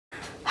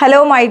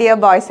Hello my dear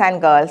boys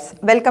and girls,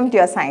 welcome to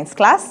your science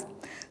class.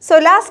 So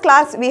last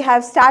class we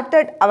have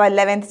started our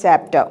 11th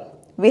chapter.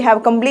 We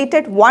have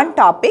completed one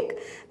topic,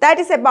 that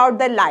is about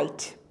the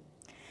light.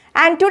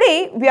 And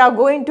today we are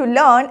going to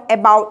learn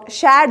about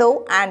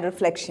shadow and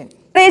reflection.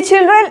 Dear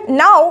children,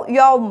 now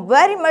you are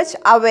very much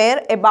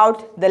aware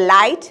about the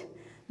light,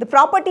 the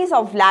properties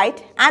of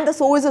light and the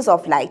sources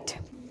of light.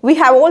 We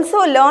have also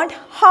learned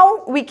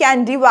how we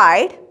can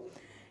divide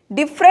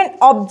different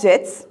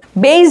objects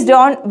based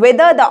on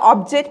whether the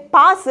object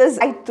passes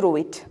light through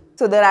it.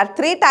 So there are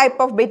three types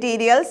of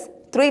materials,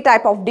 three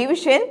types of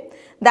division,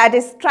 that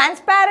is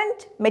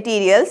transparent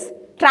materials,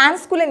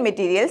 translucent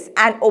materials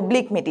and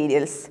oblique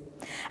materials.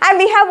 And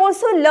we have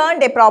also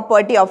learned a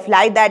property of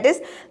light, that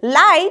is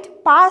light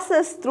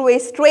passes through a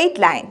straight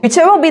line.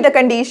 Whichever be the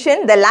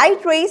condition, the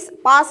light rays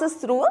passes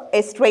through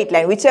a straight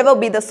line. Whichever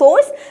be the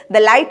source, the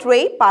light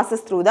ray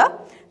passes through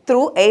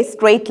a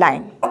straight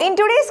line. In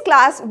today's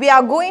class, we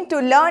are going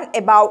to learn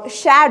about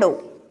shadow.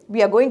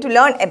 We are going to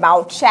learn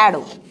about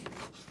shadow.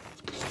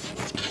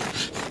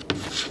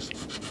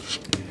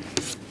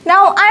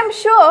 Now, I am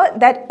sure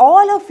that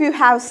all of you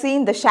have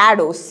seen the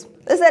shadows,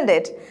 isn't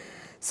it?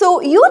 So,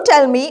 you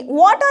tell me,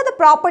 what are the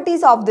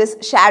properties of these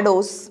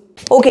shadows?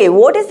 Okay,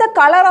 what is the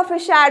color of a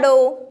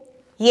shadow?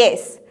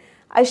 Yes.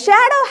 A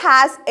shadow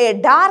has a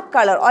dark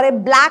color or a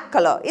black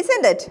color,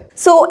 isn't it?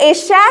 So, a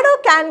shadow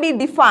can be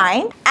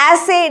defined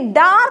as a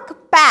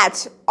dark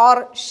patch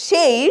or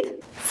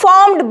shade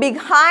formed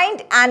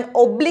behind an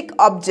oblique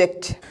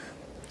object.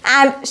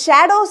 And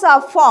shadows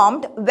are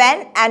formed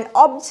when an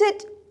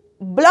object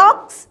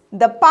blocks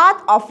the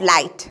path of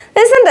light,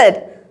 isn't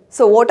it?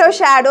 So, what are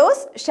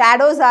shadows?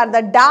 Shadows are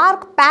the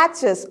dark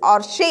patches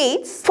or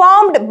shades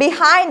formed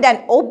behind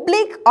an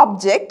oblique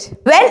object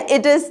when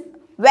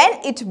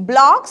it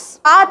blocks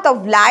path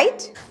of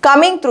light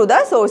coming through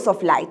the source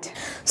of light.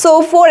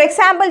 So, for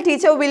example,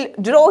 teacher will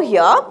draw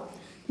here,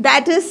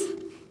 that is,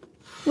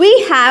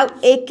 we have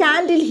a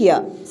candle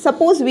here.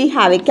 Suppose we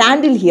have a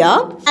candle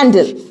here,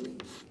 candle.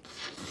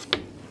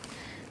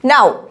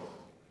 Now,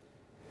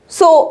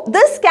 so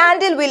this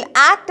candle will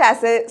act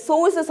as a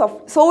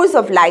source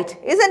of light,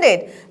 isn't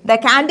it? The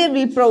candle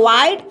will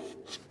provide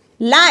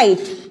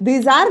light.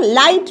 These are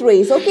light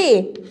rays,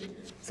 okay?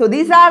 So,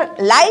 these are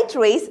light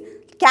rays.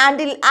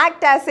 Candle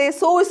act as a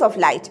source of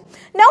light.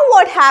 Now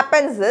what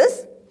happens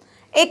is,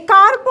 a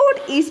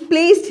cardboard is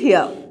placed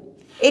here.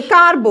 A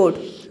cardboard.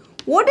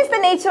 What is the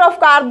nature of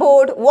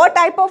cardboard? What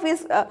type of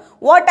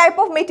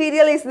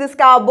material is this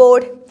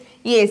cardboard?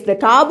 Yes, the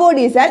cardboard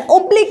is an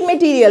oblique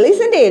material,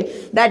 isn't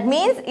it? That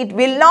means it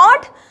will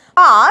not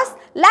pass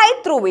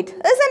light through it,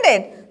 isn't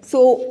it?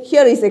 So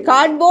here is a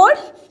cardboard.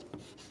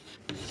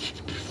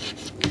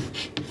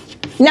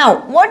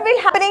 Now what will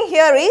happening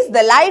here is,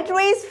 the light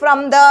rays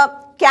from the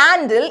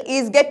candle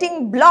is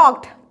getting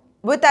blocked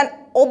with an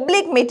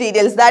oblique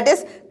materials, that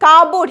is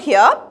cardboard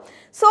here.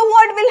 So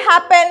what will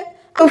happen?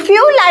 A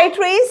few light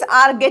rays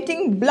are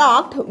getting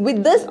blocked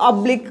with this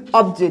oblique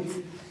objects.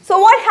 So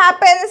what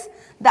happens?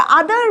 The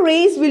other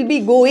rays will be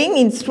going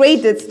in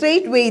straight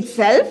way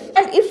itself.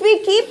 And if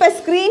we keep a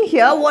screen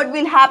here, what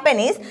will happen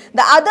is,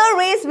 the other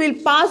rays will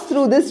pass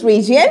through this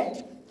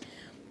region.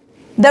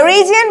 The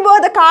region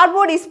where the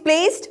cardboard is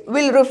placed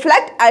will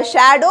reflect a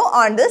shadow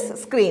on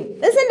this screen,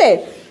 isn't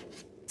it?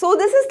 So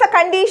this is the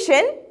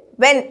condition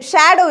when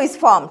shadow is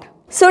formed.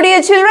 So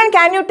dear children,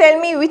 can you tell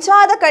me which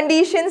are the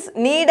conditions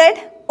needed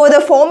for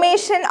the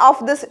formation of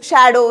these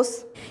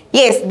shadows?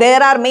 Yes,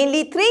 there are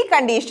mainly three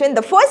conditions.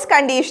 The first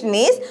condition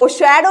is, for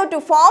shadow to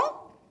form,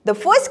 the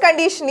first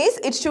condition is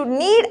it should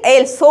need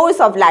a source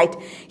of light.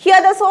 Here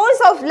the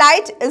source of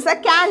light is a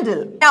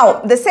candle.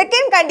 Now the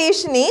second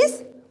condition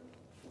is,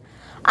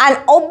 an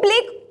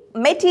oblique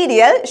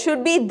material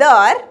should be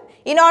there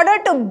in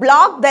order to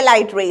block the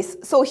light rays.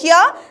 So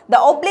here the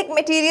oblique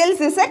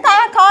materials is a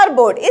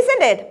cardboard,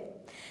 isn't it?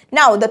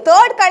 Now the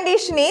third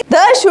condition is,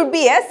 there should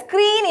be a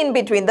screen in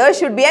between. There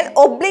should be an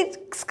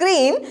oblique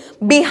screen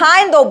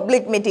behind the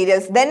oblique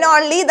materials. Then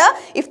only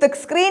if the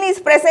screen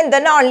is present,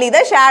 then only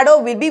the shadow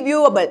will be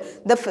viewable.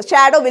 The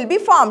shadow will be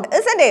formed,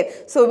 isn't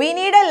it? So we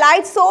need a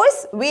light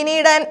source, we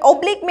need an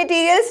oblique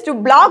materials to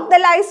block the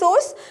light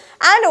source,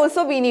 and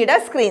also we need a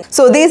screen.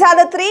 So these are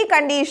the three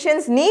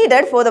conditions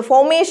needed for the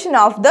formation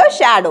of the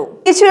shadow.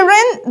 Hey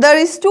children, there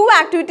is two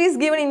activities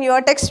given in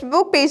your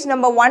textbook, page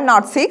number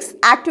 106.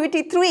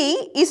 Activity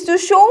 3 is to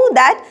show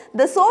that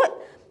a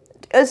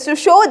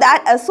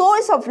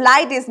source of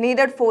light is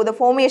needed for the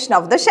formation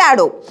of the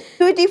shadow.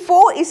 Activity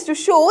 4 is to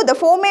show the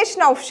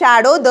formation of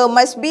shadow, there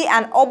must be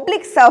an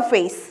oblique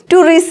surface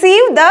to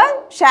receive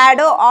the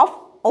shadow of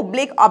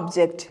oblique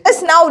object.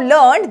 Has now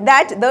learned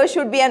that there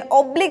should be an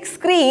oblique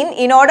screen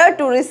in order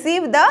to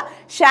receive the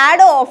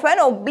shadow of an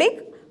oblique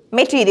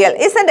material,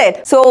 isn't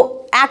it?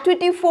 So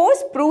activity 4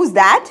 proves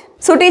that.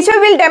 So teacher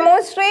will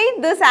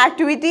demonstrate these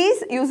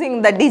activities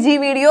using the Digi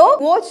video.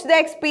 Watch the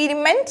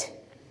experiment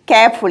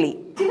carefully.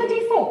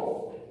 Activity 4.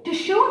 To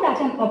show that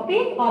an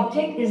opaque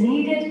object is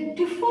needed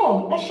to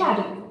form a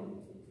shadow.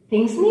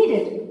 Things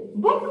needed: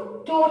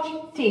 book, torch,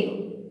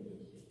 table.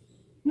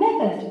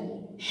 Method: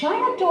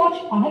 Shine a torch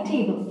on a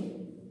table.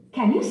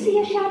 Can you see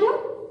a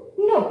shadow?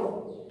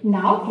 No.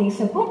 Now place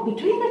a book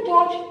between the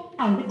torch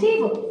and the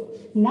table.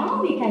 Now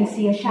we can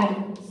see a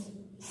shadow.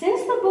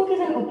 Since the book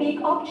is an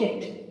opaque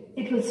object,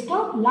 it will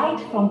stop light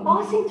from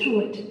passing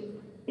through it.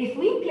 If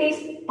we place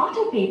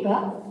butter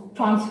paper,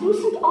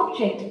 translucent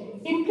object,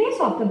 in place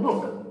of the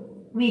book,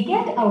 we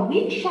get a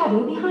weak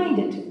shadow behind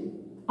it.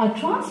 A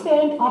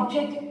transparent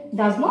object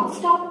does not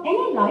stop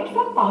any light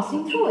from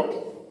passing through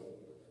it.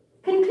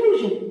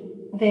 Conclusion.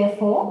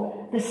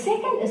 Therefore, the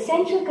second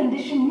essential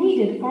condition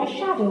needed for a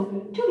shadow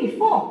to be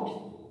formed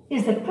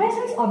is the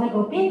presence of an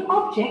opaque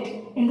object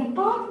in the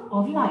path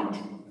of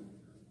light.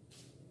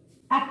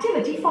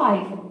 Activity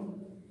 5.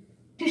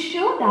 To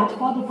show that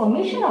for the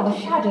formation of a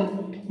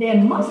shadow, there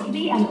must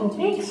be an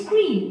opaque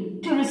screen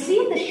to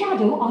receive the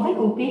shadow of an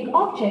opaque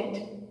object.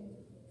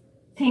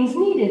 Things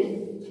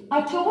needed: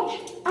 a torch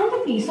and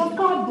a piece of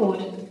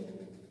cardboard.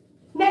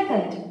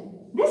 Method.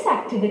 This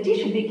activity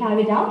should be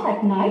carried out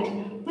at night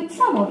with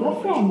some of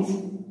your friends.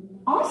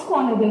 Ask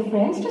one of your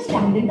friends to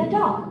stand in the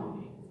dark.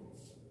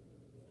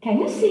 Can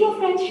you see your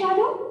friend's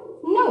shadow?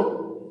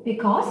 No,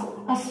 because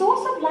a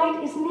source of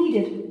light is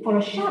needed for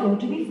a shadow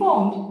to be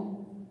formed.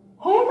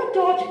 Hold the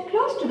torch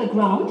close to the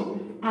ground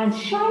and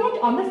shine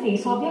it on the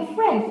face of your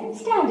friend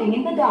standing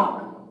in the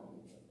dark.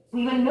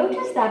 We will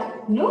notice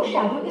that no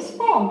shadow is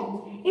formed,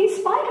 in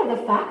spite of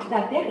the fact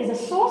that there is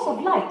a source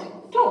of light,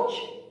 torch,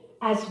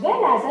 as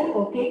well as an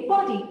opaque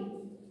body.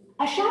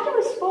 A shadow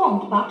is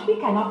formed, but we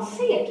cannot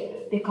see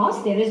it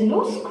because there is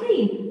no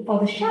screen for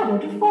the shadow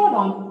to fall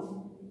on.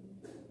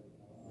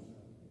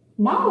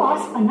 Now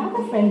ask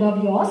another friend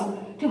of yours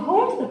to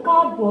hold the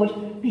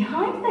cardboard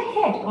behind the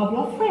head of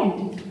your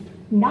friend.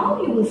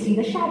 Now you will see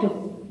the shadow.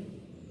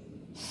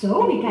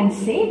 So we can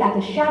say that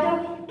a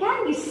shadow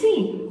can be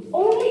seen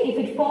only if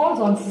it falls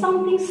on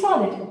something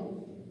solid.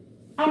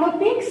 An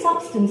opaque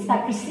substance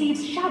that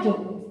receives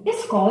shadow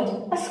is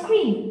called a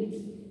screen.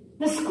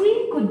 The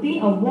screen could be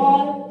a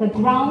wall, the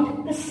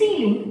ground, the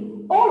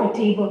ceiling, or a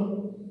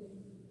table.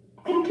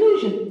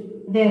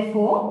 Conclusion.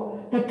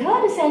 Therefore, the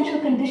third essential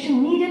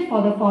condition needed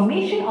for the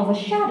formation of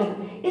a shadow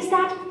is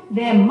that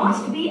there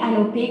must be an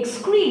opaque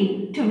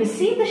screen to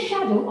receive the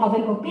shadow of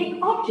an opaque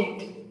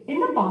object in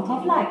the path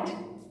of light.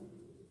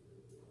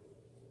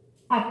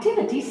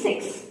 Activity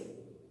 6.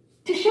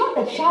 To show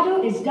that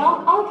shadow is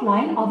dark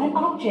outline of an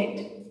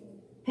object.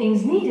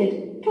 Things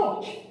needed: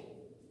 torch.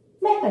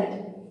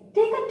 Method.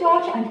 Take a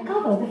torch and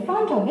cover the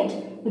front of it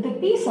with a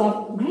piece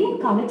of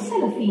green-colored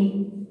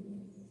cellophane.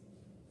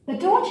 The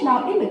torch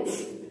now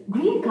emits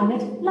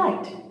green-colored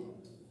light.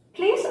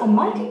 Place a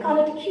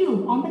multicolored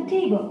cube on the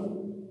table.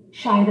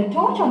 Shine the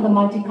torch on the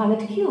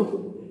multicolored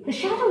cube. The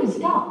shadow is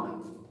dark.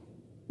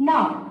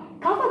 Now,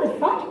 cover the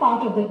front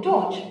part of the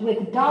torch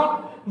with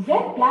dark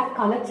red-black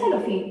colored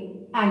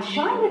cellophane and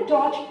shine the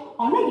torch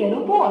on a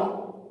yellow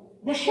ball.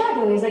 The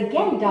shadow is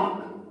again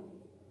dark.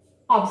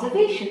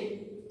 Observation.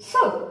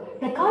 So,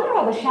 the color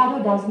of a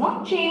shadow does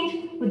not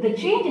change with the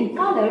change in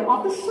color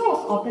of the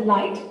source of the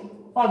light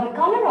or the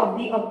color of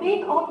the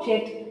opaque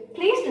object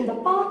placed in the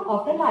path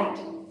of the light.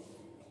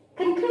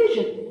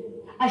 Conclusion.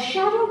 A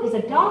shadow is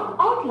a dark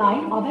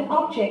outline of an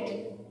object.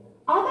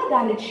 Other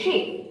than its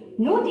shape,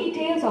 no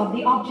details of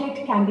the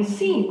object can be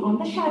seen on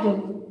the shadow.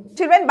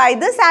 Children, by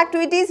this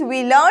activities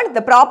we learned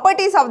the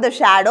properties of the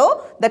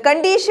shadow, the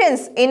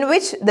conditions in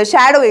which the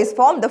shadow is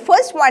formed. The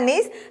first one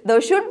is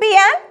there should be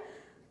an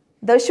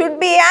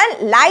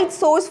light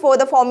source for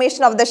the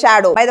formation of the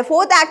shadow. By the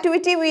fourth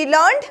activity we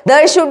learned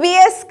there should be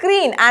a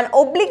screen, an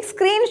oblique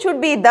screen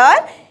should be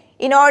there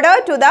in order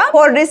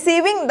for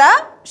receiving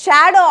the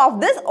shadow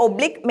of this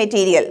oblique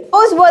material.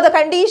 Those were the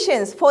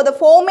conditions for the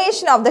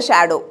formation of the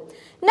shadow.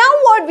 Now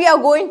what we are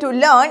going to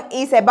learn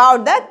is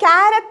about the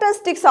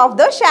characteristics of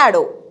the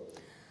shadow.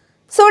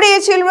 So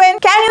dear children,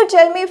 can you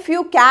tell me a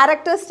few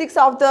characteristics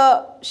of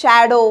the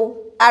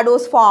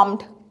shadows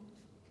formed?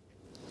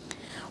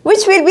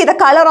 Which will be the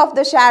color of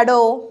the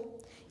shadow?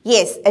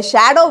 Yes, a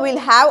shadow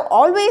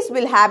always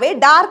will have a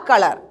dark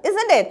color,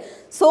 isn't it?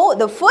 So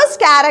the first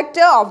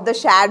character of the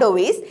shadow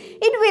is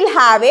it will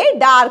have a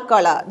dark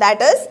color.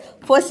 That is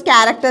first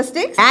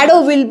characteristic.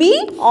 Shadow will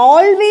be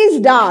always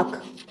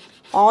dark.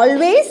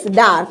 Always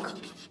dark.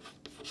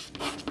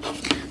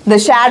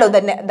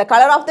 The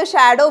color of the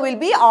shadow will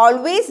be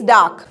always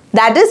dark.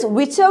 That is,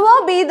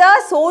 whichever be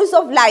the source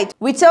of light,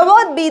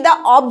 whichever be the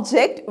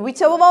object,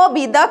 whichever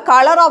be the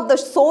color of the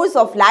source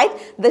of light,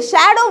 the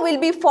shadow will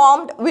be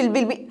formed,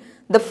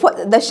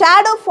 the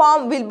shadow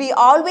form will be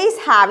always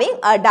having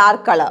a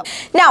dark color.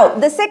 Now,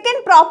 the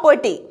second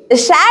property, the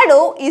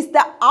shadow is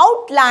the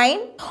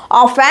outline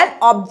of an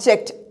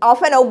object,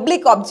 of an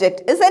oblique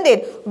object, isn't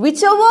it?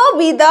 Whichever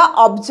be the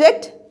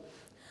object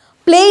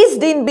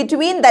placed in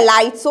between the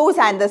light source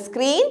and the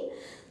screen,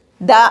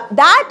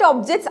 that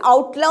object's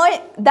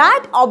outline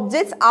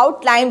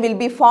will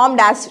be formed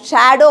as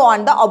shadow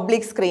on the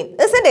oblique screen,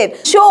 isn't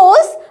it?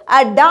 Shows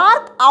a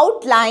dark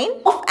outline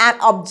of an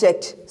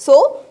object.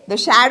 So the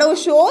shadow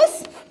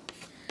shows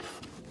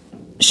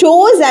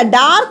a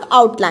dark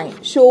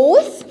outline,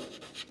 shows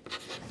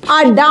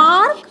a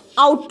dark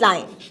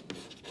outline.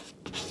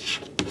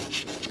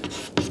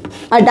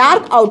 A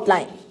dark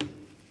outline.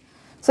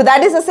 So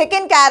that is the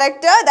second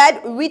character,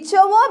 that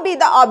whichever be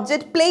the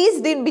object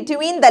placed in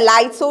between the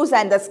light source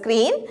and the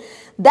screen,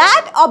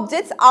 that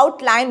object's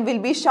outline will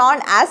be shown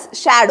as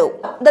shadow.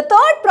 The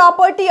third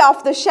property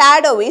of the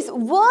shadow is,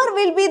 where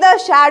will be the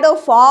shadow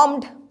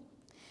formed?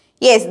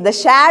 Yes, the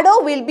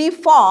shadow will be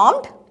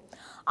formed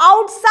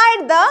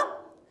outside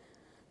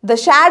the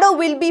shadow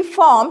will be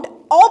formed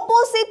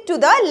opposite to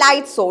the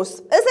light source,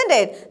 isn't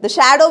it? The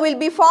shadow will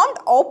be formed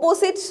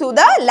opposite to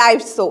the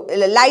light source,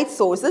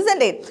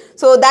 isn't it?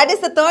 So that is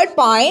the third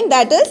point,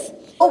 that is,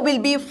 will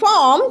be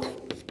formed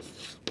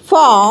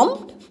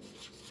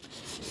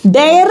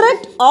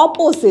direct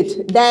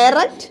opposite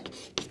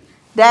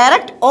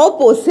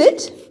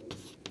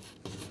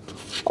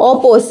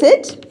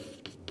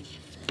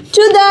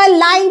to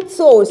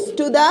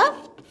the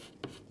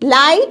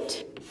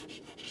light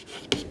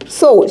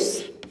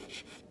source.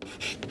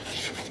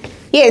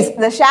 Yes,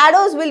 the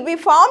shadows will be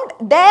formed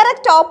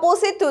direct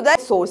opposite to the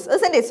source,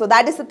 isn't it? So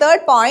that is the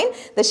third point.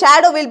 The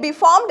shadow will be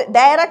formed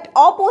direct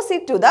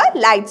opposite to the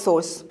light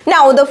source.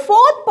 Now the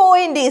fourth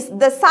point is,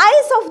 the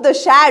size of the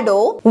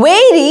shadow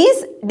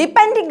varies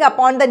depending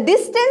upon the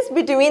distance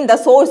between the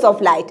source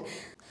of light.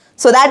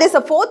 So that is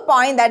the fourth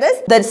point, that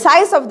is, the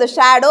size of the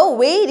shadow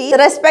varies with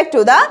respect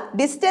to the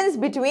distance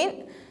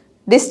between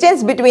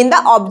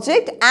the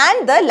object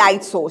and the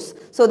light source.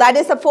 So that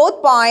is the fourth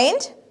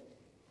point.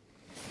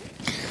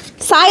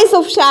 Size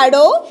of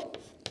shadow,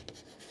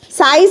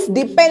 size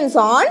depends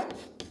on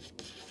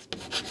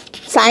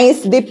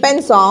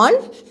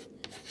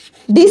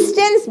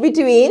distance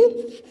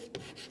between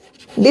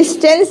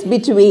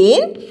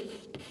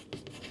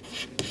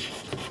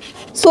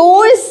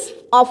source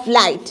of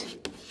light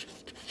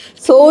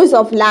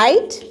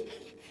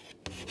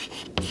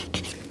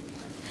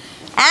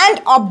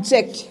and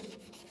object.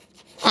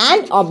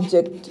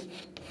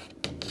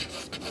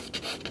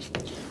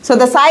 So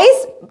the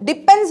size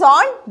depends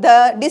on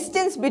the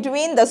distance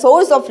between the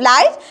source of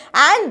light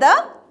and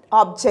the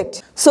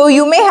object. So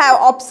you may have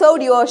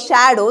observed your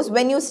shadows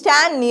when you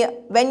stand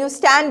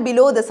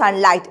below the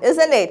sunlight,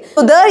 isn't it?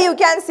 So there you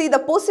can see the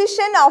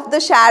position of the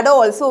shadow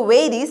also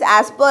varies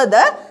as per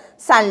the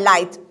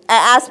sunlight,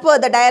 as per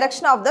the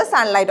direction of the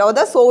sunlight or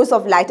the source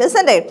of light,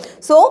 isn't it?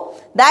 So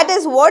that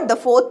is what the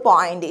fourth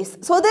point is.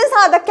 So these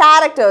are the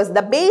characters,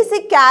 the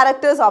basic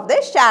characters of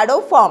the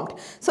shadow formed.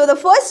 So the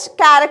first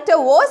character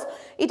was,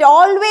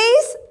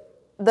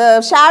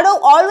 the shadow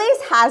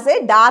always has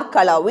a dark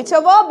color.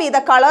 Whichever be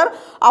the color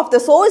of the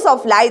source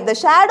of light, the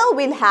shadow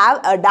will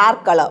have a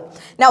dark color.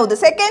 Now the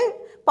second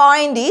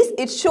point is,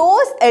 it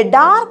shows a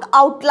dark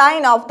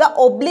outline of the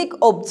oblique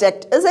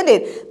object, isn't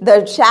it?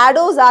 The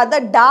shadows are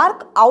the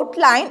dark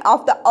outline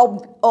of the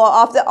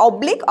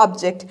oblique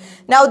object.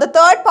 Now the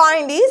third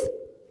point is,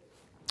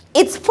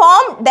 it's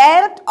formed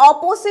direct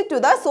opposite to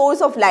the source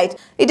of light.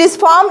 It is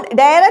formed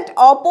direct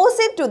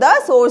opposite to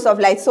the source of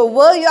light. So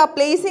where you are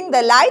placing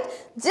the light,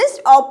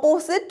 just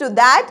opposite to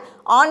that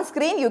on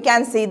screen you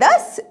can see the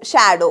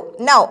shadow.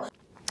 Now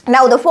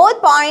the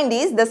fourth point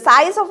is, the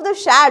size of the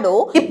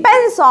shadow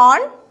depends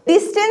on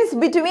distance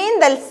between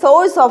the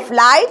source of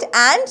light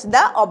and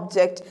the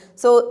object.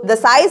 So the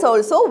size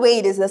also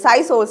varies. The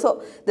size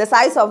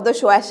of the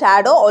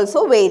shadow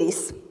also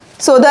varies.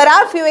 So there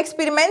are few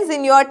experiments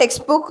in your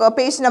textbook,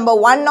 page number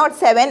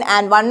 107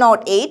 and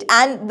 108,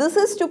 and this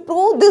is to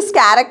prove these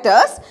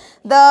characters.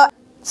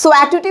 So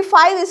activity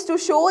 5 is to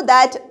show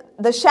that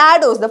the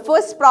shadows, the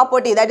first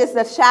property, that is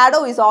the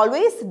shadow is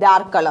always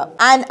dark color.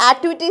 And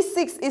activity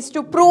 6 is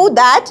to prove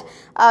that,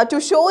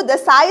 to show the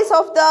size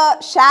of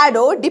the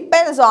shadow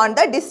depends on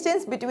the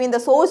distance between the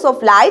source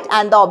of light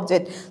and the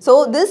object.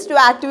 So these two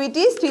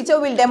activities teacher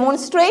will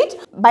demonstrate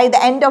by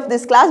the end of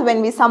this class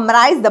when we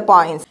summarize the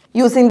points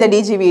using the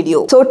DG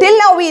video. So till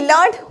now we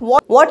learned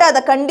what are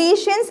the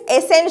conditions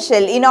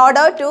essential in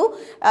order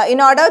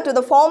to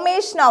the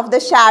formation of the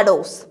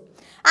shadows.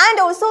 And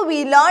also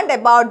we learned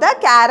about the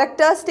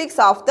characteristics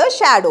of the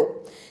shadow.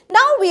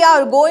 Now we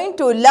are going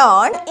to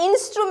learn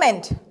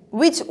instrument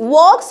which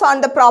works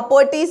on the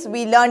properties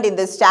we learned in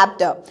this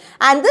chapter.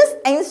 And this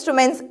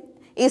instrument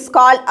is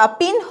called a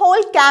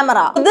pinhole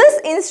camera. This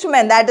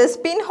instrument, that is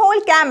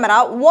pinhole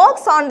camera,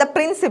 works on the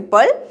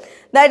principle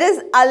that is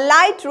a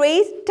light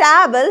ray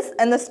travels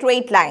in a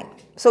straight line.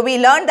 So we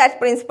learned that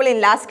principle in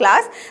last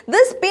class.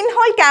 This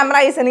pinhole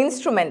camera is an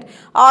instrument,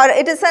 or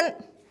it is an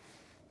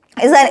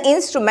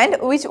instrument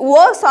which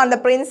works on the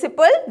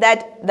principle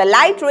that the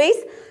light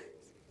rays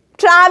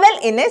travel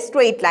in a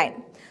straight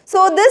line.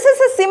 So this is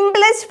the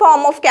simplest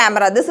form of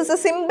camera. This is the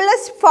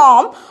simplest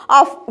form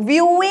of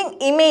viewing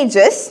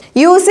images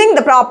using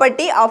the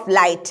property of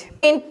light.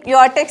 In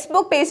your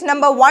textbook page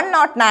number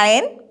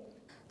 109,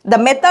 the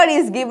method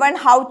is given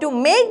how to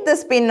make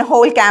this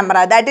pinhole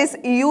camera, that is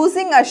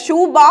using a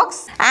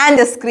shoebox and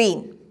a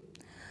screen.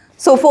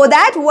 So for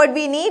that what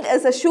we need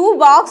is a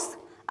shoebox,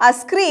 a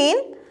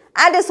screen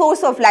and a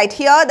source of light.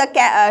 Here the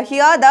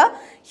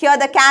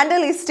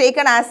candle is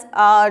taken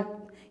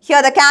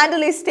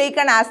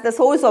as the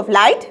source of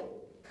light.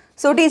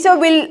 So teacher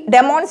will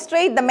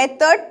demonstrate the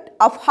method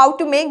of how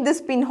to make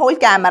this pinhole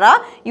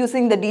camera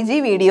using the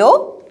DG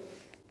video.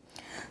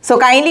 So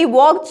kindly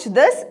watch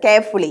this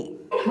carefully.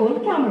 Pinhole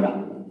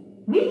camera.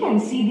 We can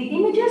see the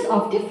images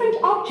of different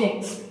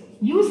objects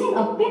using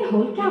a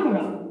pinhole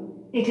camera.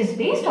 It is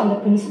based on the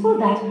principle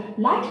that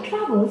light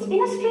travels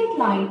in a straight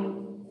line.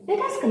 Let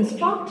us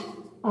construct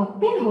a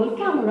pinhole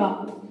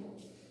camera.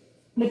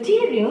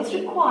 Materials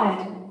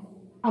required: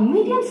 a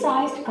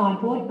medium-sized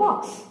cardboard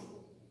box,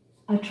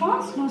 a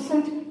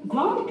translucent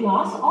ground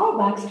glass or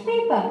waxed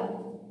paper,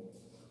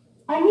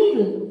 a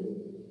needle,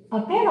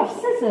 a pair of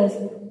scissors,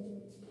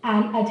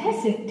 and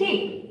adhesive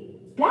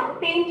tape, black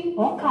paint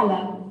or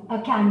color,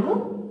 a candle,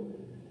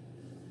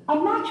 a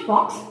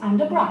matchbox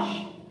and a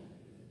brush.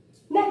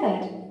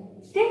 Method: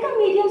 take a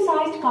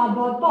medium-sized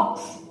cardboard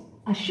box.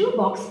 A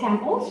shoebox can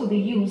also be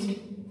used,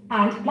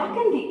 and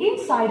blacken the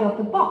inside of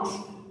the box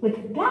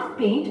with black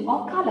paint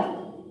or color.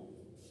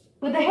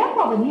 With the help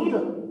of a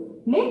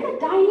needle, make a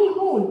tiny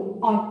hole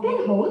or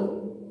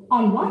pinhole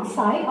on one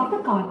side of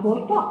the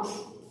cardboard box.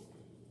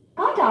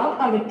 Cut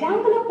out a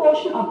rectangular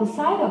portion of the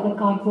side of the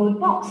cardboard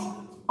box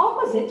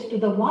opposite to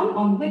the one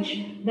on which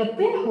the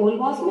pinhole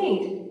was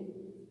made.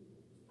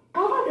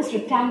 Cover this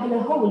rectangular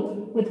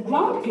hole with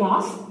ground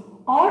glass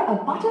or a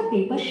butter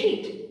paper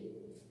sheet.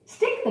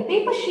 Stick the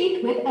paper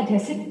sheet with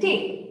adhesive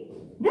tape.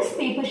 This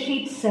paper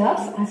sheet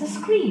serves as a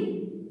screen.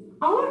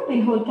 Our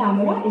pinhole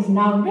camera is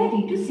now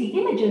ready to see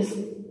images.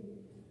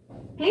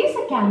 Place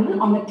a candle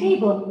on the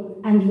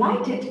table and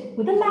light it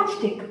with a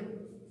matchstick.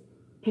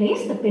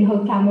 Place the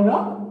pinhole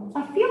camera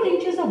a few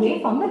inches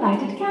away from the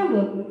lighted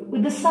candle,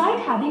 with the side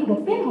having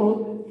the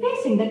pinhole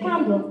facing the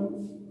candle.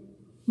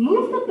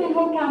 Move the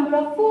pinhole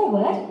camera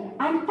forward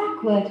and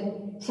backward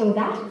so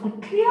that a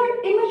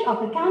clear image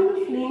of the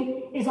candle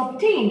flame is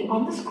obtained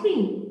on the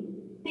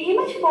screen. The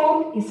image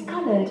formed is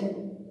colored.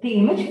 The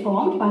image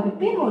formed by the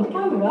pinhole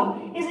camera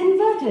is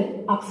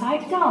inverted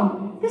upside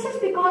down. This is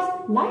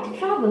because light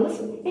travels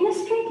in a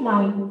straight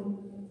line.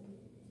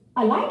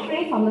 A light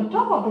ray from the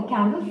top of the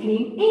candle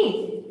flame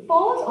A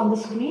falls on the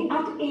screen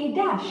at A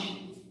dash.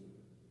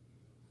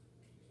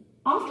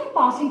 After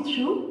passing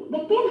through the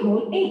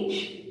pinhole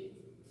H,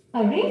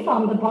 a ray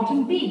from the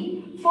bottom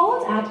B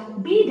falls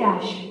at B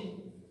dash.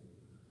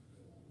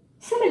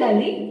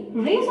 Similarly,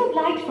 rays of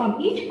light from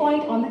each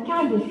point on the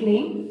candle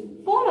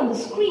flame fall on the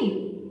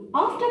screen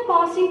after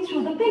passing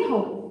through the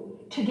pinhole.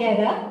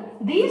 Together,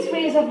 these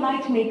rays of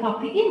light make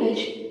up the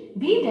image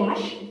B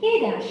dash A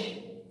dash.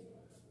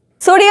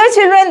 So dear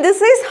children,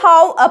 this is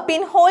how a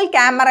pinhole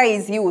camera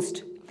is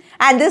used.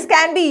 And this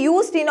can be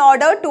used in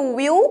order to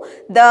view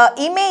the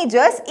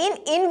images in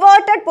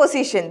inverted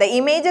position. The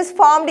images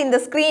formed in the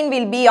screen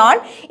will be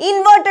on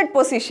inverted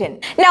position.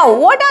 Now,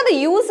 what are the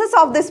uses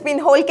of this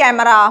pinhole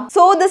camera?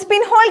 So, this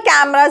pinhole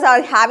cameras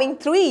are having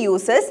three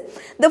uses.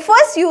 The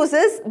first use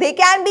is they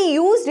can be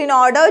used in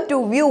order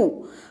to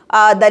view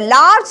the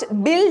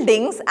large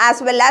buildings as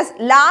well as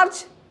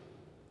large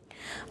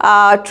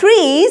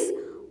trees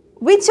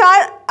which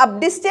are a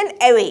distant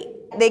away.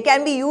 They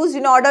can be used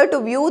in order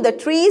to view the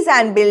trees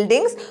and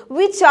buildings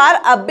which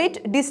are a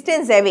bit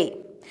distance away.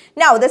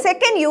 Now, the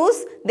second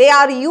use, they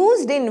are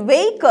used in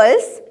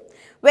vehicles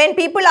when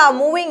people are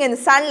moving in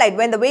sunlight.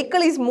 When the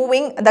vehicle is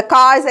moving, the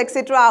cars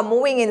etc. are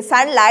moving in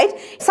sunlight,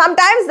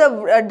 sometimes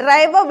the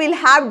driver will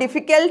have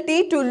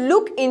difficulty to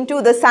look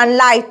into the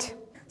sunlight.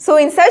 So,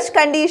 in such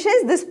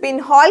conditions, these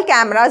pinhole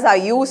cameras are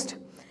used.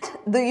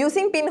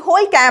 Using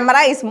pinhole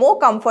camera is more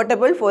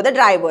comfortable for the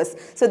drivers.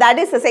 So that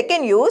is the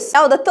second use.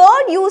 Now the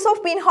third use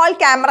of pinhole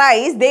camera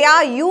is they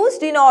are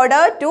used in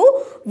order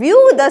to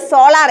view the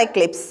solar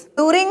eclipse.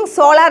 During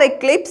solar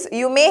eclipse,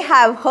 you may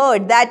have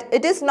heard that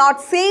it is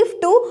not safe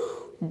to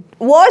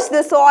watch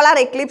the solar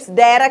eclipse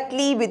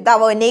directly with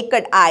our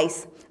naked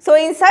eyes. So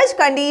in such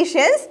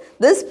conditions,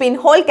 these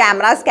pinhole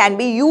cameras can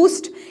be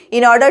used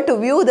in order to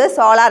view the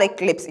solar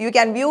eclipse. You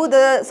can view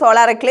the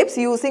solar eclipse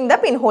using the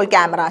pinhole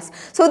cameras.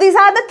 So these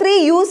are the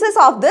three uses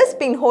of this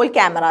pinhole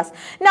cameras.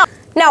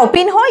 Now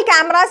pinhole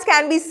cameras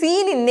can be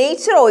seen in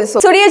nature also.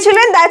 So dear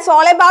children, that's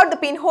all about the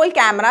pinhole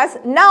cameras.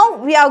 Now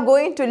we are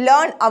going to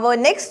learn our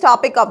next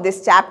topic of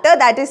this chapter,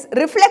 that is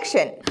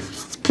reflection.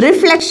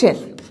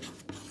 Reflection.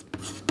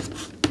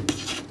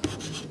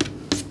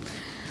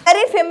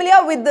 Very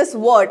familiar with this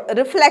word,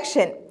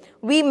 reflection.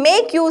 We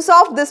make use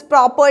of this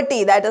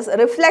property, that is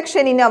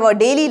reflection, in our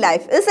daily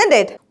life, isn't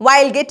it?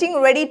 While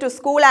getting ready to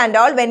school and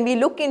all, when we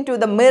look into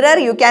the mirror,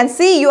 you can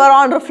see your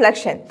own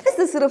reflection. What is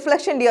this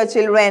reflection, dear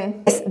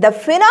children? It's the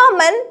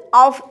phenomenon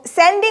of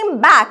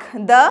sending back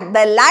the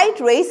light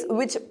rays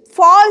which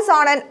falls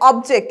on an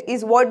object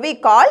is what we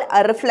call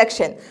a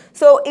reflection.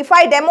 So, if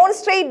I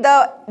demonstrate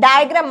the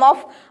diagram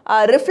of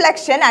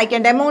reflection, I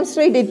can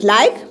demonstrate it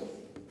like,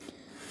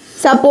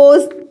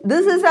 suppose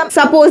this is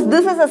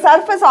a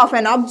surface of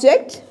an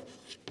object.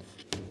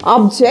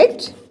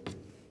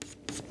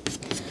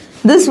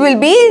 This will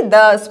be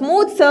the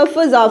smooth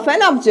surface of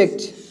an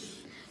object.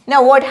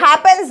 Now what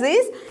happens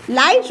is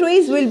light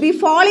rays will be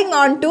falling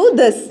onto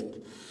this.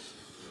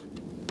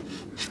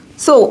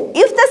 So,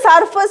 if the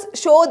surface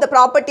show the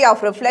property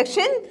of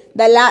reflection,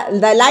 the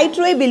light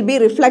ray will be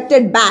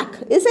reflected back,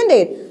 isn't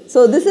it?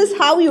 So, this is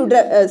how you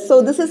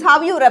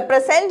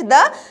represent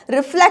the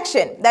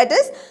reflection. That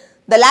is,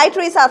 the light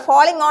rays are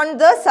falling on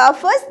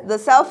the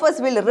surface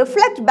will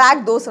reflect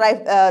back those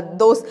light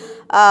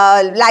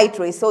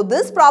rays. So,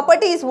 this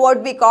property is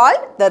what we call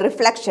the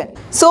reflection.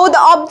 So, the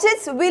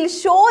objects will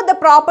show the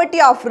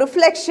property of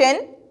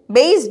reflection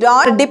based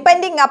on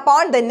depending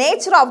upon the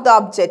nature of the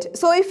object.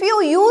 So, if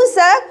you use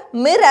a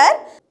mirror,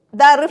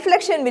 the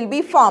reflection will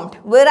be formed.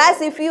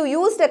 Whereas, if you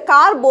used a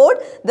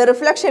cardboard, the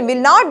reflection will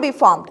not be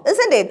formed,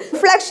 isn't it?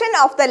 Reflection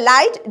of the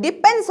light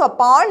depends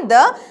upon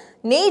the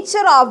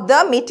nature of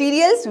the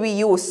materials we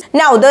use.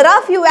 Now, there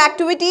are few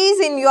activities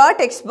in your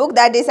textbook,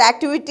 that is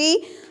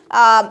activity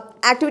 7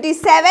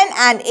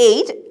 and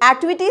 8.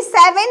 Activity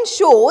 7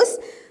 shows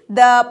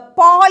the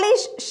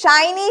polished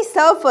shiny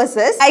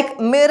surfaces like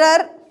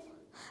mirror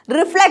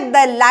reflect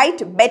the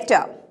light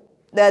better.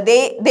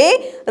 They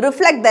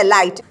reflect the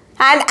light.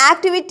 And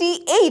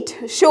activity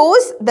 8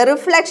 shows the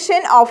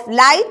reflection of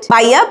light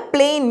by a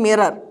plain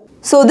mirror.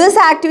 So, this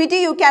activity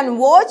you can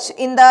watch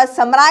in the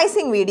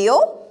summarizing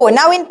video.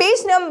 Now, in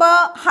page number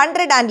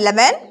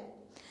 111,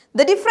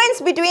 the difference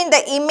between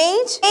the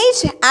image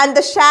and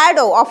the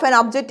shadow of an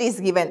object is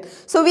given.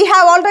 So, we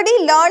have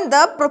already learned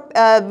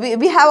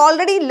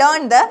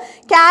the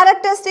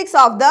characteristics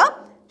of the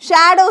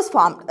shadows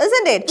formed,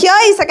 isn't it? Here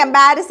is a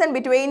comparison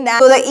between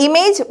the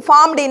image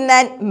formed in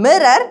a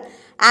mirror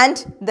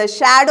and the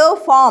shadow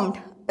formed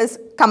is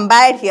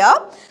compared here.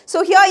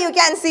 So, here you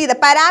can see the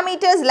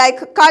parameters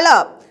like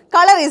color.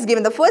 Color is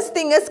given. The first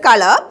thing is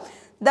color.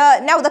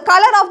 Now the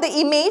color of the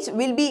image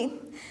will be,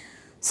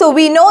 so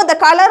we know the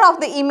color of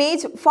the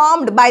image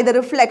formed by the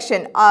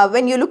reflection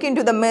when you look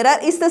into the mirror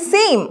is the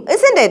same,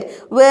 isn't it?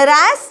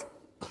 Whereas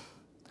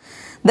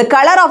the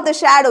color of the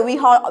shadow we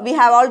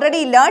have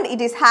already learned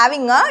it is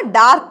having a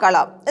dark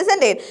color,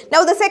 isn't it?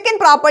 Now the second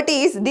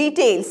property is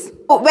details.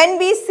 When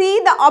we see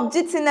the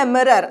objects in a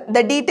mirror,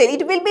 the detail,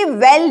 it will be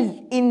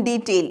well in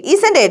detail,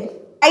 isn't it?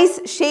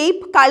 Size,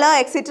 shape, color,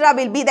 etc.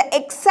 will be the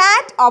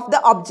exact of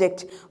the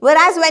object.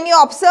 Whereas when you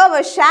observe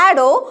a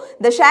shadow,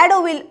 the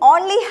shadow will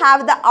only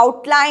have the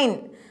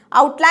outline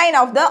of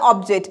the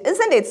object,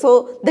 isn't it?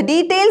 So, the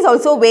details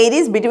also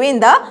varies between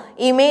the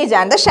image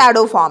and the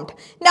shadow formed.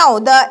 Now,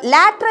 the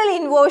lateral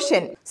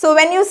inversion. So,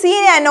 when you see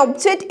an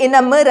object in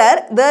a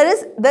mirror,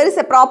 there is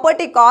a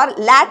property called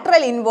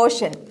lateral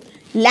inversion.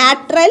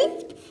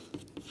 Lateral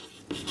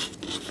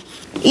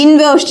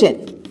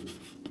inversion.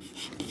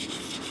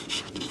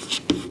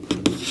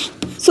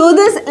 So,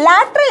 this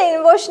lateral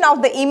inversion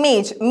of the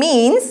image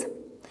means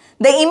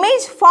the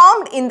image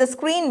formed in the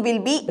screen will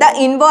be the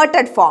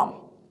inverted form.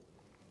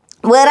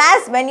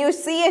 Whereas, when you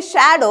see a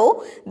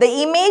shadow, the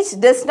image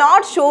does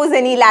not shows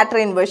any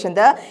lateral inversion.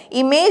 The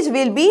image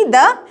will be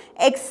the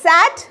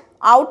exact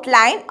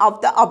outline of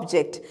the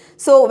object.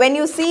 So, when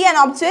you see an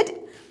object,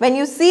 when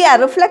you see a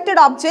reflected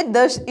object,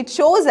 it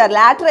shows a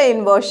lateral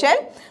inversion,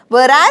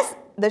 whereas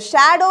the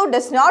shadow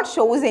does not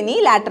shows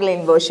any lateral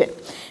inversion.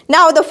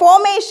 Now, the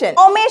formation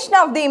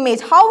of the image.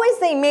 How is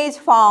the image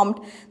formed?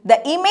 The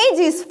image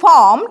is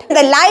formed,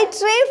 the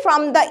light ray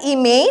from the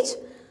image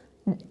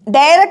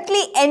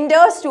directly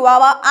enters to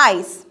our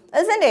eyes,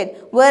 isn't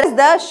it? Whereas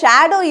the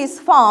shadow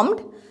is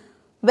formed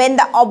when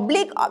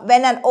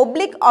an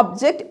oblique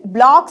object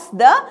blocks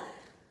the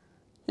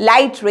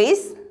light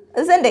rays,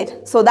 isn't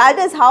it? So, that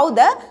is how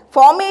the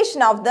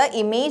formation of the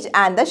image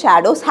and the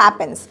shadows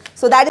happens.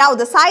 So, that is how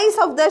the size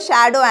of the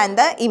shadow and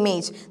the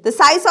image. The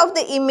size of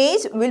the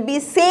image will be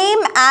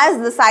same as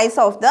the size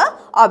of the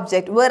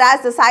object,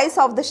 whereas the size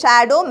of the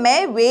shadow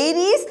may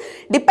varies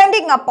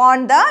depending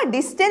upon the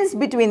distance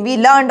between.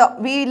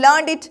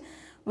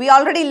 We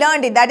already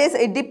learned it, that is,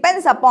 it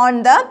depends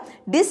upon the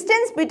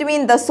distance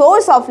between the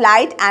source of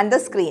light and the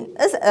screen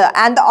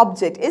and the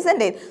object,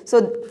 isn't it?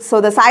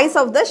 So the size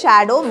of the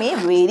shadow may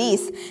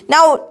varies.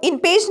 Now, in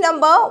page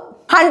number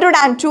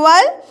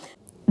 112,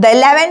 the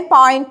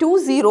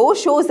 11.20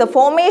 shows the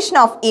formation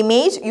of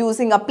image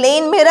using a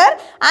plane mirror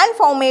and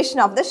formation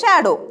of the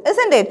shadow,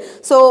 isn't it?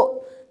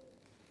 So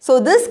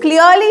this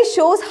clearly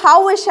shows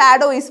how a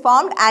shadow is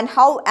formed and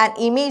how an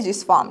image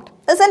is formed,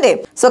 isn't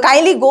it? So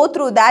kindly go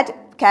through that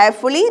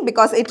carefully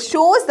because it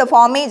shows the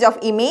formation of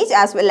image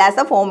as well as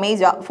the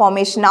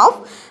formation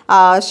of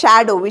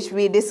shadow, which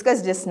we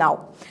discussed just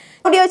now.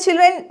 Now, dear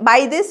children,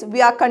 by this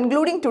we are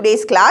concluding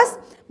today's class.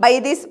 By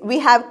this we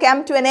have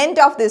come to an end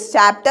of this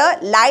chapter,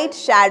 light,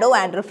 shadow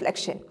and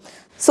reflection.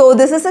 So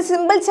this is a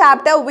simple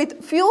chapter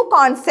with few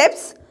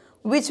concepts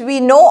which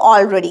we know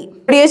already.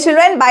 Dear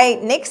children, by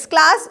next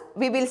class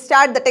we will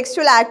start the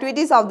textual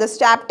activities of this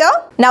chapter.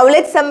 Now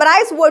let's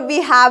summarize what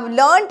we have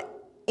learned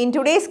in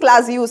today's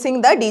class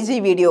using the DG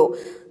video.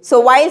 So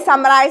while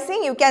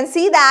summarizing, you can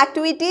see the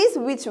activities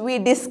which we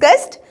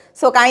discussed.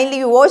 So kindly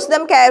you watch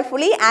them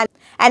carefully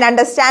and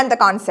understand the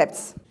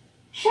concepts.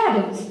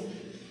 Shadows.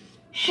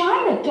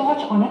 Shine a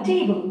torch on a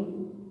table.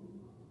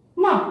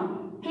 Now,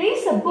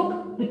 place a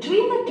book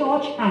between the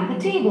torch and the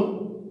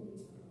table.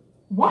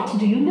 What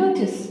do you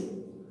notice?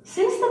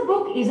 Since the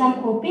book is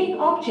an opaque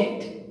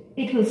object,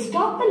 it will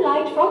stop the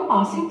light from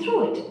passing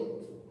through it.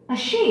 A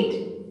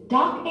shade,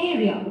 dark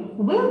area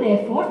will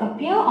therefore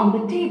appear on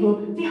the table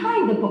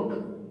behind the book.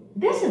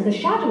 This is the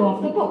shadow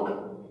of the book.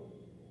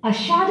 A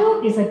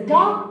shadow is a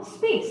dark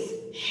space,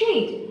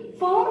 shade,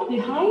 formed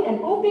behind an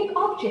opaque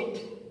object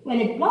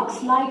when it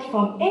blocks light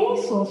from any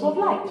source of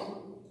light.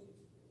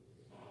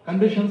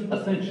 Conditions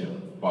essential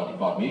for the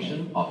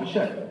formation of a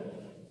shadow.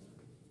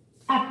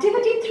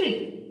 Activity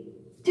 3.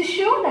 To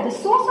show that a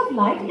source of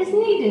light is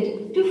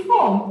needed to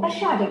form a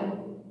shadow.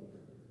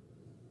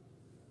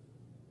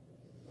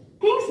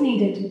 Things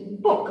needed.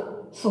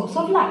 Book, source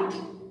of light.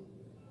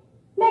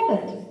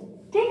 Method.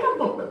 Take a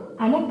book,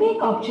 an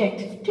opaque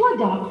object, to a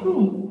dark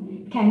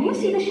room. Can you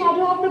see the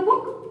shadow of the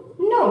book?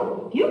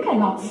 No, you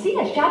cannot see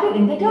a shadow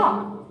in the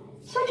dark.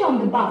 Switch on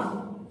the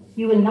bulb.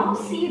 You will now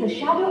see the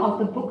shadow of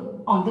the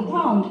book on the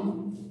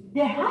ground.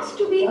 There has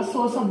to be a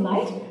source of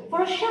light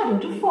for a shadow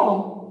to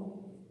form.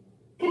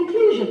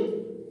 Conclusion.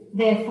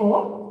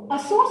 Therefore, a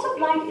source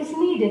of light is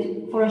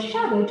needed for a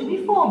shadow to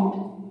be formed.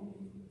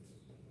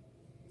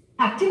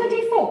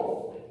 Activity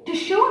 4. To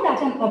show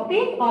that an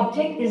opaque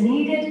object is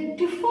needed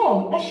to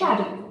form a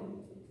shadow.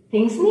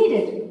 Things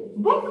needed.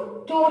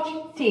 Book,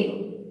 torch,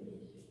 table.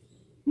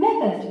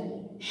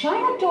 Method.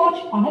 Shine a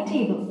torch on a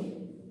table.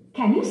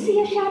 Can you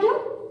see a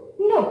shadow?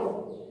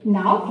 No.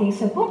 Now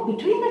place a book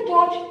between the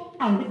torch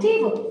and the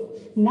table.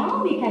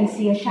 Now we can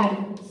see a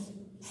shadow.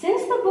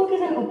 Since the book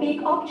is an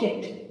opaque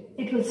object,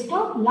 it will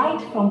stop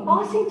light from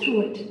passing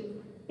through it.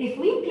 If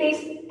we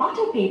place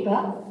butter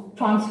paper,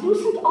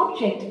 translucent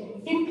object,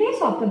 in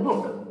place of the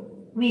book,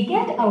 we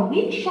get a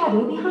weak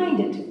shadow behind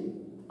it.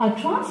 A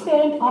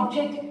transparent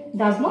object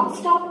does not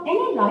stop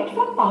any light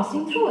from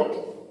passing through it.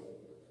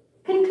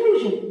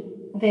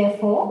 Conclusion.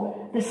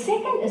 Therefore, the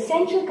second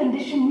essential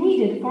condition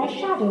needed for a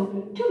shadow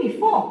to be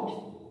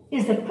formed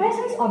is the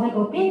presence of an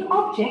opaque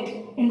object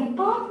in the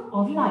path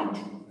of light.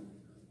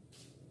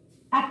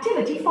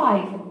 Activity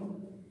 5.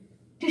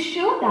 To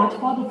show that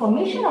for the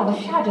formation of a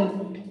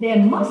shadow, there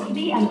must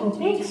be an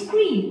opaque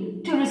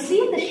screen to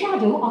receive the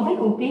shadow of an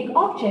opaque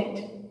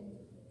object.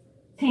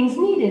 Things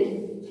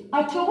needed.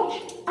 A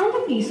torch and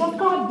a piece of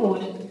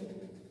cardboard.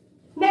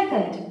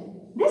 Method.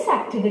 This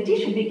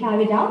activity should be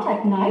carried out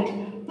at night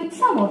with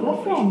some of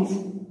your friends.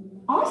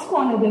 Ask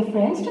one of your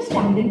friends to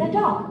stand in the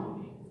dark.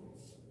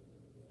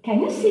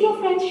 Can you see your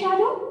friend's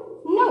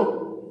shadow?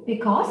 No,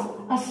 because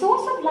a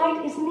source of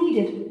light is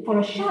needed for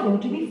a shadow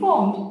to be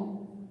formed.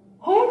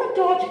 Hold the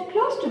torch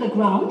close to the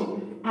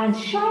ground and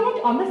shine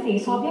it on the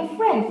face of your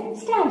friend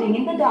standing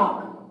in the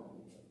dark.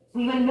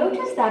 We will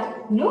notice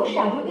that no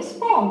shadow is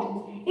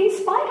formed in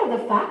spite of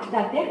the fact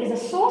that there is a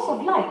source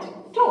of light,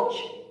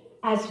 torch,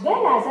 as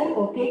well as an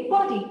opaque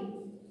body.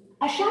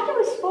 A shadow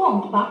is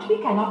formed, but we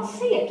cannot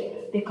see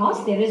it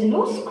because there is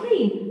no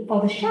screen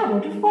for the shadow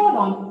to fall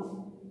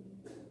on.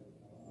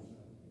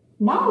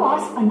 Now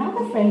ask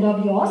another friend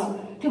of yours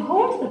to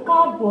hold the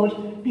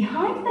cardboard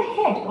behind the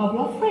head of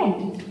your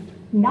friend.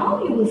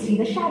 Now you will see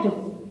the shadow.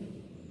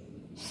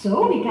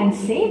 So we can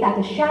say that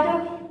a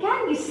shadow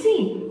can be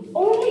seen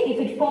only if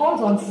it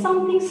falls on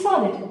something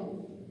solid.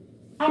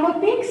 An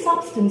opaque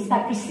substance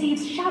that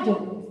receives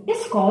shadow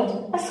is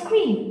called a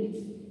screen.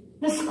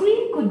 The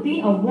screen could be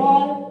a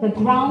wall, the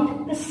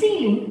ground, the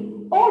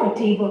ceiling, or a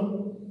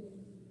table.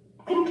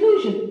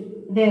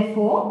 Conclusion.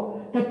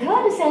 Therefore, the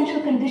third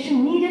essential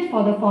condition needed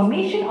for the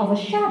formation of a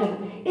shadow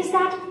is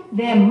that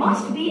there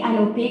must be an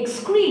opaque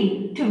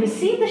screen to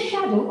receive the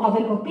shadow of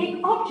an opaque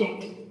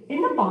object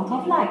in the path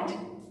of light.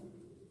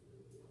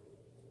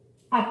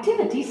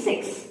 Activity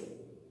 6.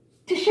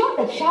 To show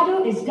that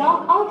shadow is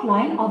dark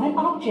outline of an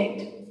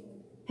object.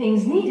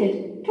 Things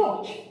needed.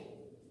 Torch.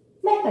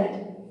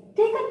 Method.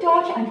 Take a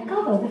torch and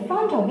cover the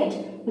front of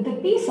it with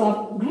a piece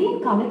of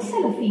green-colored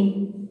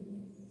cellophane.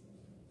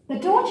 The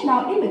torch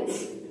now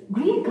emits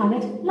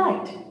green-colored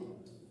light.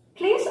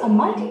 Place a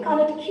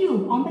multicolored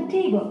cube on the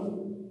table.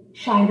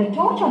 Shine the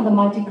torch on the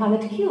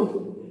multicolored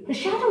cube. The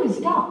shadow is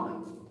dark.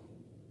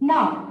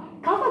 Now,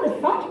 cover the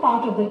front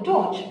part of the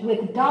torch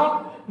with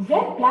dark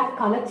red-black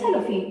colored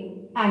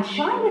cellophane and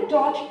shine the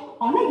torch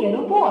on a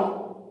yellow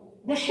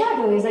ball. The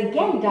shadow is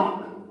again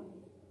dark.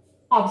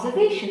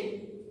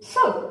 Observation.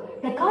 So,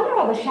 the color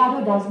of a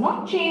shadow does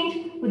not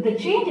change with the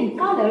change in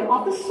color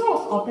of the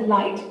source of the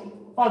light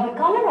or the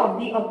color of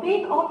the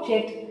opaque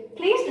object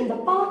placed in the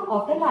path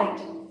of the light.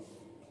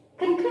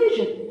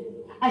 Conclusion.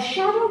 A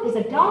shadow is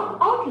a dark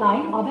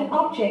outline of an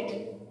object.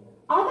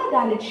 Other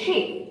than its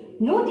shape,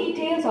 no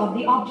details of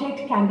the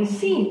object can be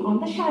seen on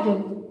the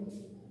shadow.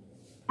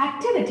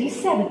 Activity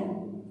 7.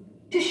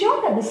 To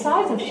show that the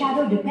size of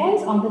shadow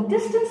depends on the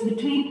distance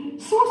between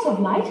source of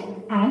light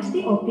and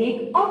the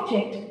opaque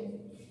object.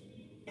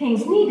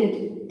 Things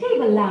needed.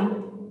 Table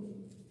lamp.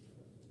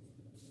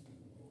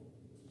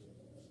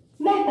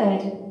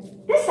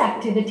 Method. This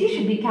activity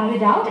should be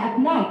carried out at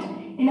night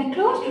in a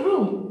closed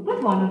room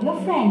with one of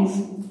your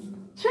friends.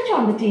 Switch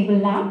on the table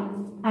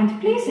lamp and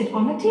place it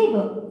on a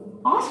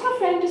table. Ask your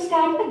friend to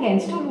stand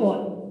against a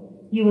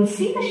wall. You will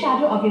see the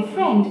shadow of your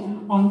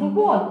friend on the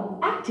wall.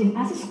 acting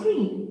as a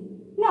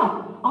screen.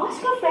 Now,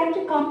 ask your friend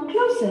to come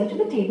closer to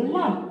the table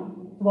lamp.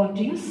 What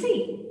do you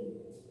see?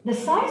 The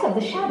size of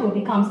the shadow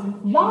becomes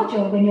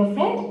larger when your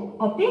friend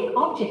or big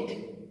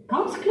object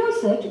comes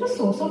closer to the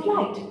source of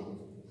light.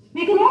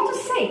 We can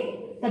also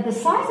say that the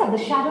size of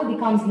the shadow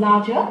becomes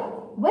larger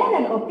when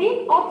an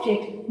opaque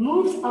object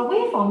moves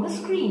away from the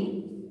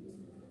screen.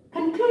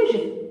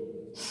 Conclusion.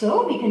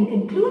 So we can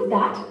conclude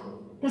that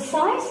the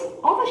size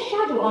of a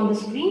shadow on the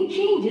screen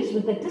changes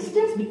with the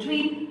distance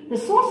between the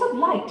source of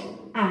light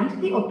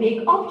and the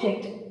opaque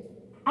object.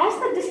 As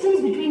the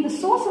distance between the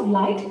source of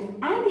light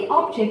and the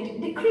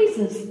object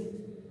decreases,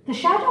 the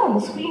shadow on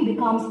the screen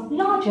becomes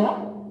larger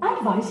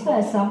and vice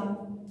versa.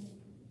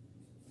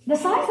 The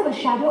size of a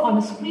shadow on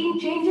a screen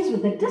changes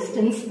with the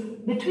distance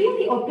between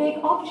the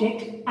opaque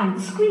object and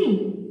the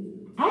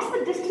screen. As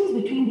the distance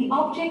between the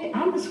object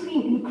and the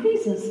screen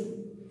increases,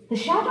 the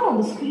shadow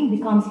on the screen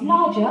becomes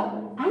larger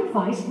and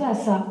vice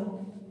versa.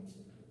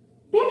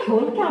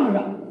 Pinhole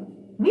camera.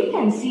 We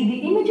can see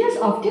the images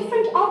of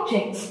different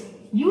objects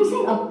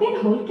using a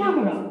pinhole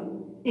camera.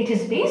 It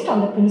is based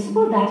on the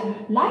principle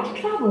that light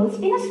travels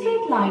in a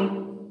straight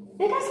line.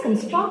 Let us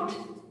construct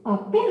a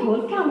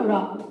pinhole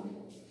camera.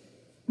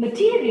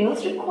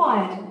 Materials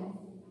required: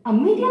 a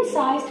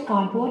medium-sized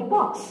cardboard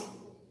box,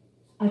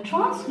 a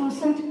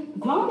translucent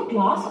ground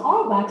glass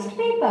or waxed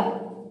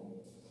paper,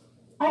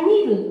 a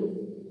needle,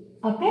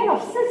 a pair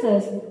of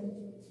scissors,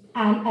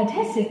 an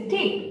adhesive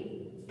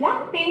tape,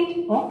 black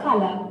paint or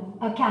color,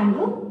 a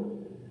candle,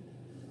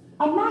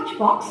 a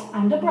matchbox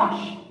and a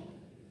brush.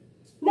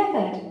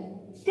 Method.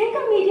 Take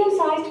a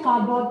medium-sized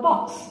cardboard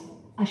box.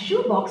 A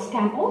shoebox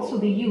can also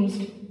be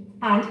used,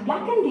 and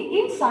blacken the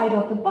inside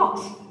of the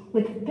box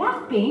with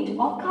black paint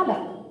or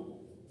color.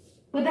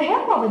 With the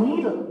help of a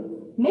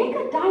needle, make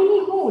a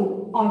tiny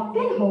hole or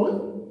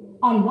pinhole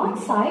on one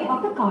side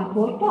of the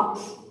cardboard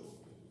box.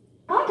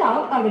 Cut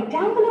out a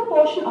rectangular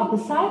portion of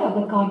the side of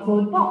the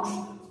cardboard box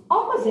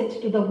opposite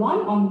to the one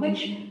on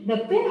which the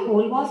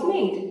pinhole was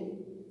made.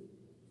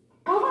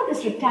 Cover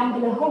this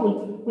rectangular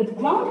hole with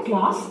ground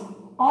glass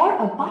or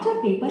a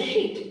butter paper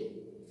sheet.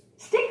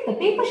 Stick the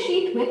paper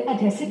sheet with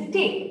adhesive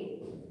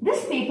tape.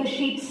 This paper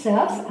sheet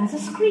serves as a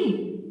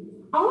screen.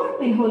 Our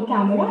pinhole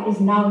camera is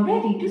now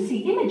ready to see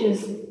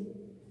images.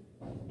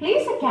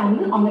 Place a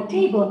candle on a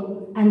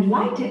table and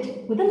light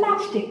it with a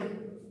matchstick.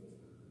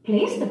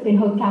 Place the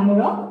pinhole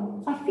camera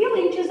a few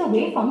inches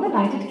away from the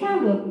lighted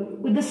candle,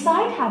 with the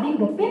side having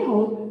the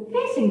pinhole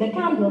facing the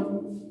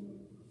candle.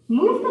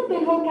 Move the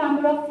pinhole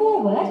camera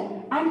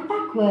forward and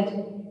backward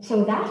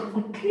so that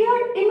a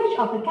clear image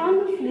of the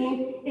candle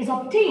flame is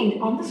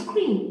obtained on the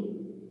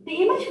screen. The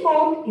image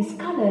formed is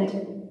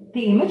colored.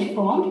 The image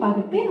formed by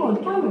the pinhole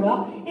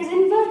camera is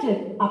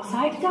inverted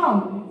upside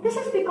down. This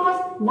is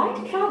because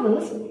light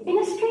travels in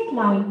a straight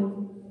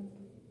line.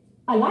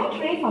 A light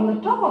ray from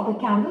the top of the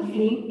candle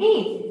flame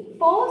A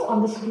falls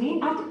on the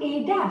screen at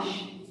A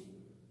dash.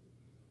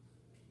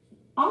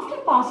 After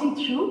passing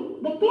through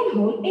the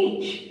pinhole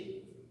H,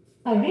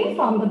 a ray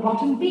from the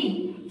bottom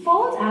B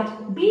falls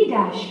at B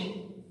dash.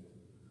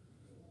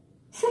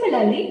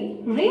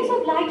 Similarly, rays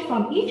of light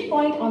from each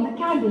point on the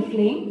candle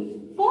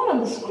flame fall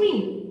on the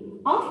screen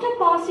after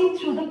passing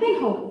through the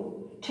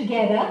pinhole.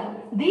 Together,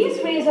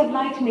 these rays of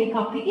light make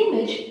up the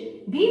image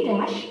B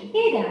dash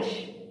A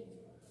dash.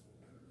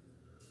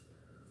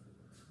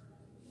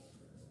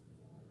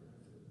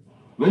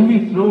 When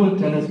we throw a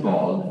tennis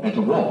ball at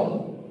a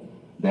wall,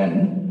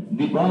 then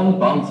the ball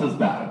bounces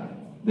back.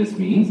 This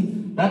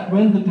means that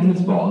when the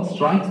tennis ball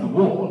strikes the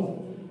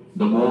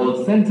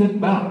wall sends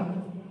it back.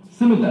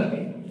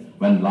 Similarly,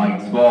 when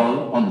lights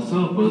fall on the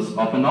surface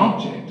of an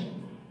object,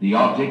 the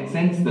object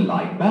sends the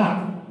light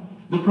back.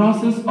 The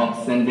process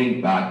of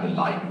sending back the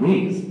light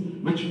rays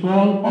which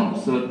fall on the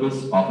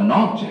surface of an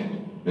object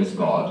is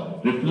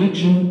called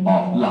reflection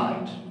of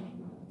light.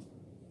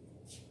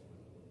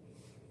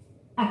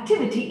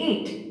 Activity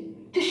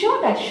 8. To show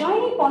that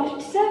shiny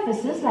polished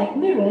surfaces like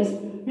mirrors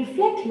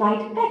reflect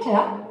light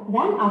better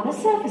than other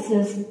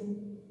surfaces.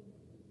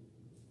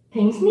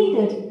 Things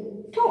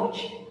needed: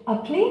 torch, a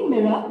plain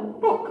mirror,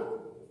 book.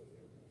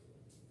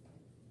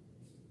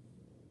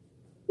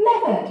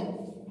 Method.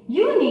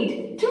 You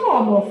need 2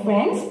 or more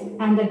friends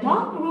and a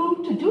dark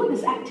room to do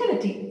this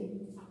activity.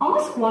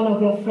 Ask one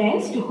of your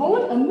friends to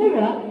hold a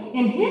mirror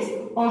in his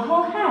or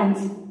her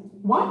hands,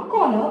 one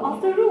corner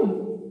of the room.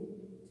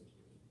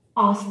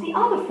 Ask the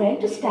other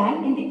friend to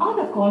stand in the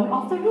other corner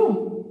of the room.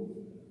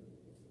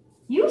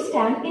 You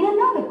stand in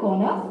another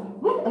corner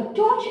with a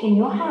torch in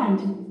your hand.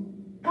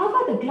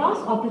 Cover the glass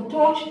of the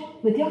torch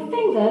with your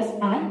fingers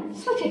and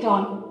switch it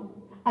on.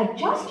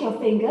 Adjust your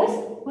fingers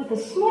with a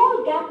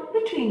small gap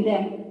between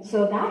them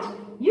so that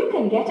you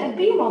can get a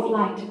beam of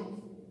light.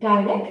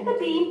 Direct the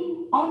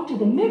beam onto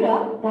the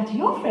mirror that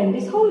your friend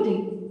is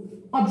holding.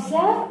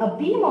 Observe a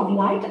beam of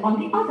light on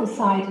the other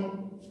side.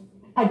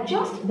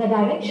 Adjust the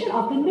direction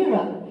of the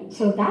mirror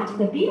so that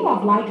the beam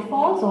of light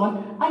falls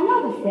on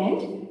another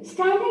friend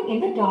standing in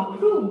the dark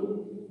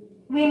room.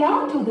 We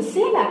now do the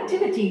same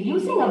activity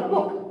using a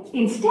book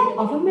instead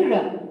of a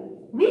mirror.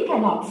 we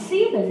cannot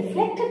see the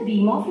reflected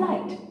beam of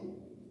light.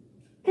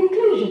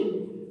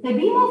 Conclusion. The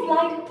beam of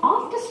light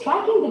after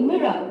striking the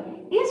mirror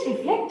is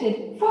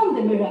reflected from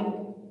the mirror.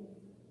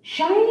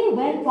 Shiny,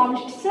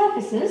 well-polished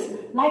surfaces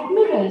like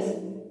mirrors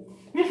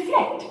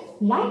reflect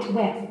light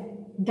well.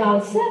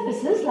 Dull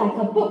surfaces like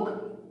a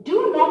book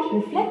do not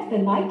reflect the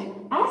light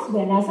as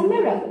well as a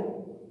mirror.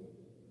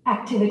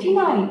 Activity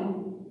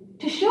 9.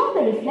 To show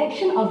the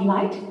reflection of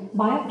light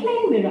by a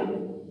plain mirror.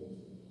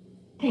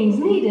 Things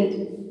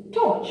needed: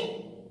 torch,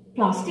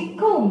 plastic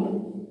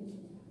comb,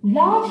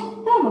 large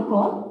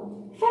thermocol,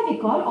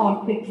 Fevicol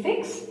or quick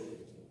fix,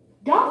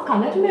 dark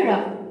colored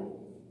mirror.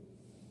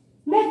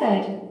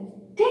 Method.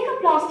 Take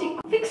a plastic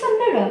fix a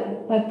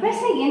mirror by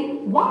pressing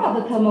in one of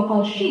the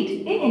thermocol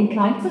sheet in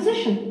inclined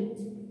position.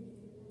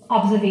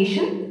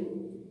 Observation.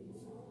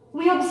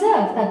 We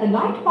observe that the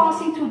light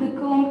passing through the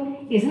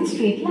comb is in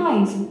straight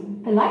lines.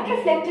 The light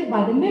reflected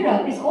by the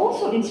mirror is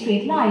also in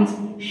straight lines,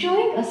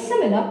 showing a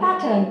similar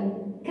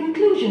pattern.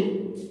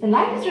 Conclusion. The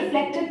light is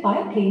reflected by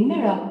a plain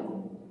mirror.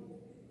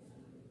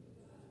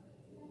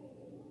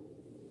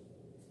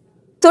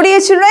 So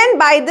dear children,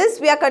 by this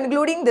we are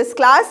concluding this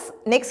class.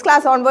 Next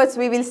class onwards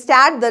we will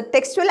start the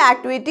textual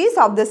activities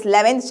of this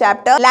 11th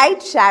chapter,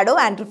 light, shadow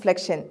and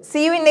reflection.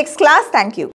 See you in next class. Thank you.